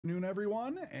Afternoon,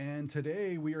 everyone, and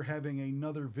today we are having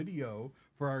another video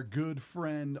for our good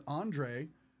friend Andre.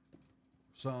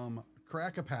 Some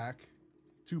Crack-A-Pack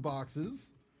 2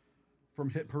 boxes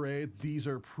from Hit Parade. These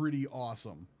are pretty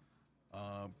awesome.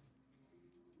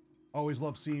 Always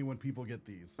love seeing when people get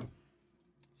these.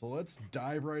 So let's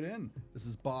dive right in. This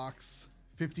is box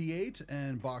 58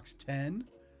 and box 10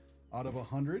 out of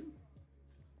 100.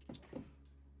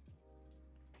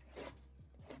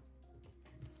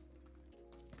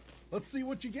 Let's see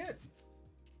what you get.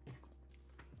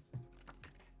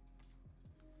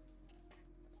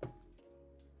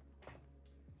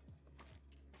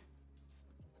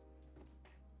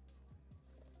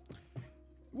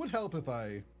 It would help if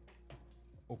I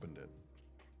opened it.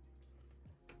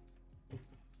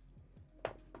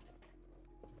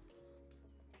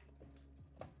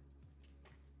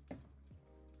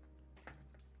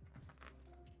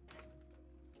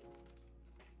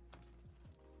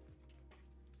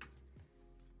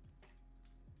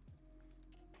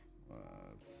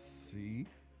 Let's see.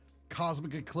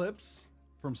 Cosmic Eclipse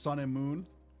from Sun and Moon.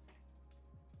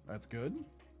 That's good.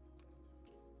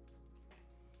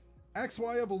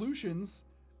 XY Evolutions.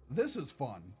 This is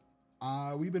fun.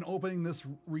 We've been opening this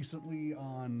recently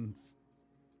on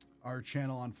our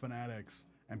channel on Fanatics,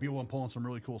 and people have been pulling some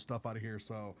really cool stuff out of here,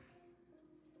 so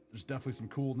there's definitely some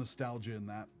cool nostalgia in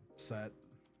that set.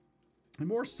 And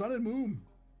more Sun and Moon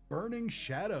Burning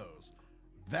Shadows.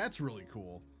 That's really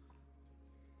cool.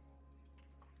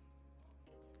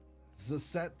 This is a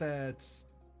set that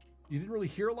you didn't really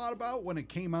hear a lot about when it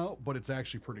came out, but it's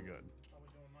actually pretty good. How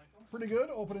we doing, Michael? Pretty good.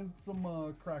 Opening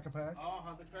some Crack-A-Pack. Oh,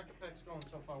 how the Crack-A-Pack's going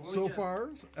so far? So far,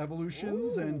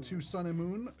 Evolutions and 2 Sun and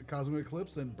Moon, Cosmic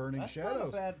Eclipse, and Burning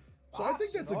Shadows. Not a bad So I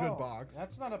think that's a at good all. box.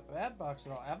 That's not a bad box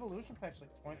at all. Evolution Pack's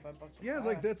like 25 bucks a Yeah, it's pack.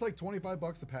 like that's like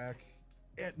 $25 a pack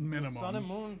at minimum. Sun and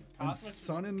Moon. Cosmic,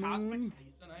 Sun and Moon, Cosmic's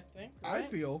decent, I think. Right? I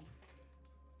feel.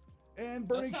 And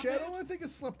Burning not Shadow, bad. I think,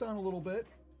 has slept on a little bit.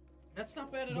 That's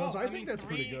not bad at Those- all. I think that's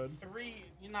pretty good.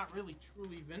 You're not really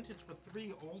truly vintage, but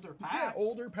 3 older packs. Yeah,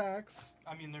 older packs.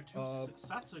 I mean, they're 2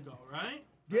 sets ago, right?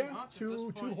 Yeah, Pretty much at two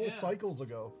this point, whole yeah. cycles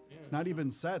ago. Yeah. Not even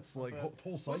sets, like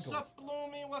whole cycles. What's up,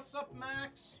 Bloomy? What's up,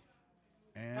 Max?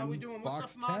 And How we doing? What's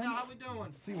box up, Manda? 10. How we doing?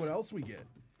 Let's see what else we get.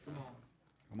 Come on.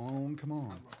 Come on, come I on.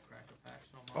 love Crack-A-Pack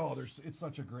so much. Oh, it's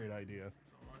such a great idea.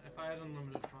 If I had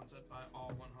unlimited funds, I'd buy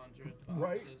all 100 boxes.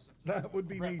 Right? That would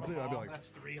be me Rip too. them I'd be all. like, That's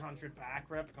 300 back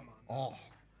rip. Come on. oh,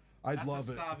 I'd That's love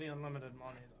a it. Stavi unlimited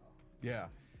money, though. Yeah.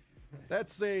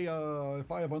 That's a,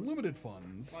 if I have unlimited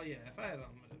funds. Well, yeah, if I had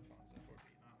unlimited funds, if we're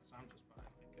being honest, I'm just buying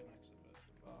like an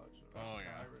exhibition box or a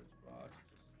Skyridge box.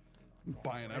 Just,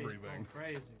 Buying going everything.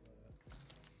 crazy with it.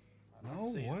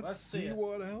 No, see it. let's see it.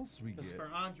 what else we This is get.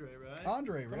 for Andre, right?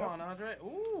 Andre, Come right? on, Andre.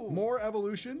 Ooh. More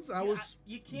Evolutions.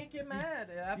 You can't get mad.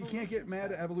 You can't get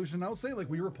mad at Evolution. I would say, like,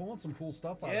 we were pulling some cool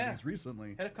stuff out of these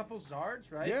recently. Had a couple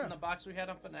Zards, right? Yeah. In the box we had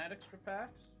on Fanatics for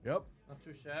packs. Yep. Not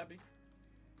too shabby.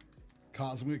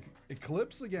 Cosmic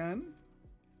Eclipse again.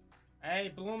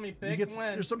 Hey, Bloomy, You big get,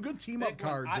 win. there's some good team-up Big win.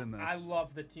 cards in this. I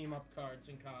love the team up cards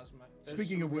in Cosmic. There's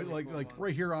Speaking some of which, really like cool right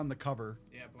ones. here on the cover.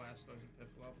 Yeah, Blastoise and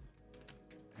Piplup.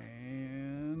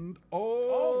 And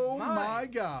oh, my. my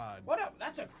God! What up?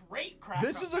 That's a great crack.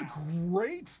 This is a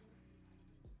great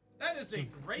That is a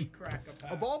great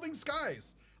Crack-A-Pack. Evolving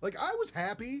Skies. Like, I was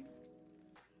happy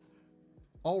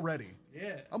already.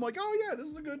 Yeah. I'm like, oh yeah, this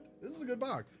is a good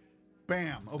box.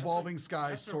 Bam! Evolving Skies,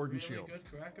 That's Sword a and really Shield. good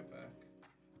Crack-A-Pack.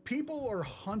 People are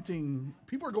hunting.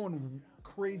 People are going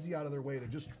crazy out of their way to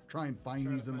just try and find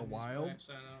these in the wild. Packs,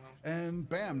 I know. And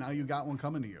bam! Now you got one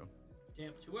coming to you.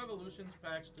 Damn, 2 Evolutions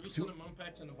packs, 3 Sun and Moon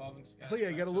packs, and Evolving Skies. So yeah,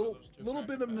 you packs got a out little of those 2 bit of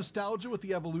Crack-A-Packs. nostalgia with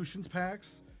the Evolutions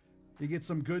packs. You get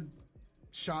some good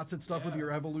shots at stuff with Yeah.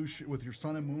 your Evolution, with your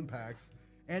Sun and Moon packs,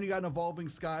 and you got an Evolving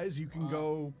Skies. You can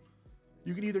go.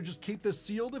 You can either just keep this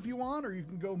sealed if you want, or you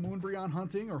can go Moonbreon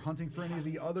hunting or hunting for any of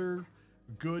the other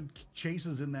good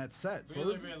chases in that set. So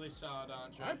Really, this, really solid,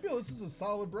 Andre. I feel this is a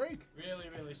solid break. Really,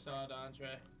 really solid, Andre.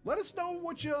 Let us know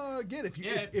what you get if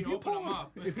you Yeah, if you open pull them it-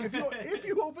 up. if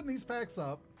you open these packs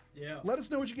up. Yeah. Let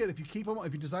us know what you get. If you keep them,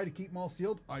 if you decide to keep them all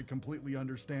sealed, I completely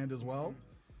understand as well.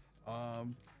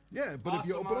 Yeah, but if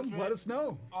you Awesome, open them, Andre. let us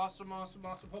know. Awesome, awesome,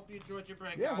 awesome. Hope you enjoyed your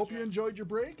break. Yeah, hope Andre. you enjoyed your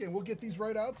break, and we'll get these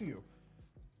right out to you.